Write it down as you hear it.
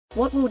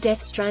What will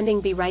Death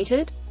Stranding be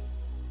rated?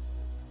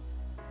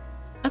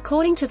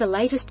 According to the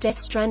latest Death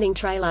Stranding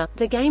trailer,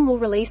 the game will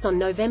release on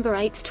November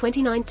 8,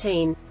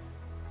 2019.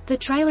 The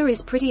trailer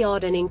is pretty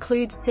odd and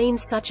includes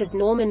scenes such as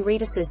Norman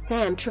Reedus's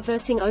Sam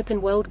traversing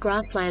open-world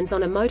grasslands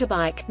on a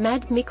motorbike,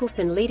 Mads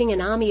Mikkelsen leading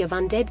an army of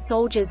undead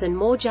soldiers and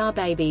more jar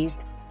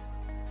babies.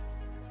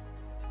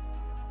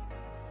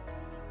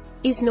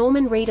 Is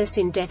Norman Reedus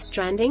in Death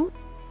Stranding?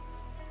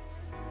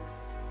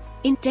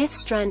 In Death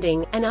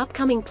Stranding, an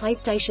upcoming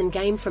PlayStation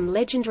game from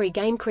legendary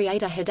game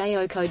creator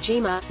Hideo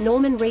Kojima,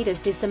 Norman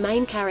Reedus is the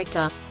main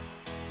character.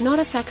 Not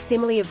a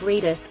facsimile of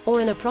Reedus,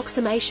 or an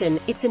approximation,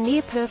 it's a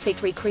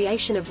near-perfect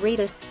recreation of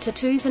Reedus,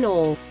 tattoos and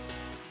all.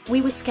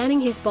 We were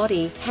scanning his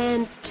body,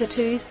 hands,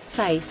 tattoos,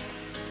 face.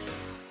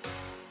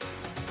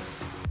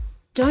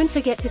 Don't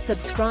forget to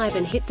subscribe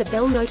and hit the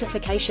bell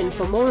notification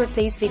for more of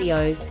these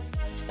videos.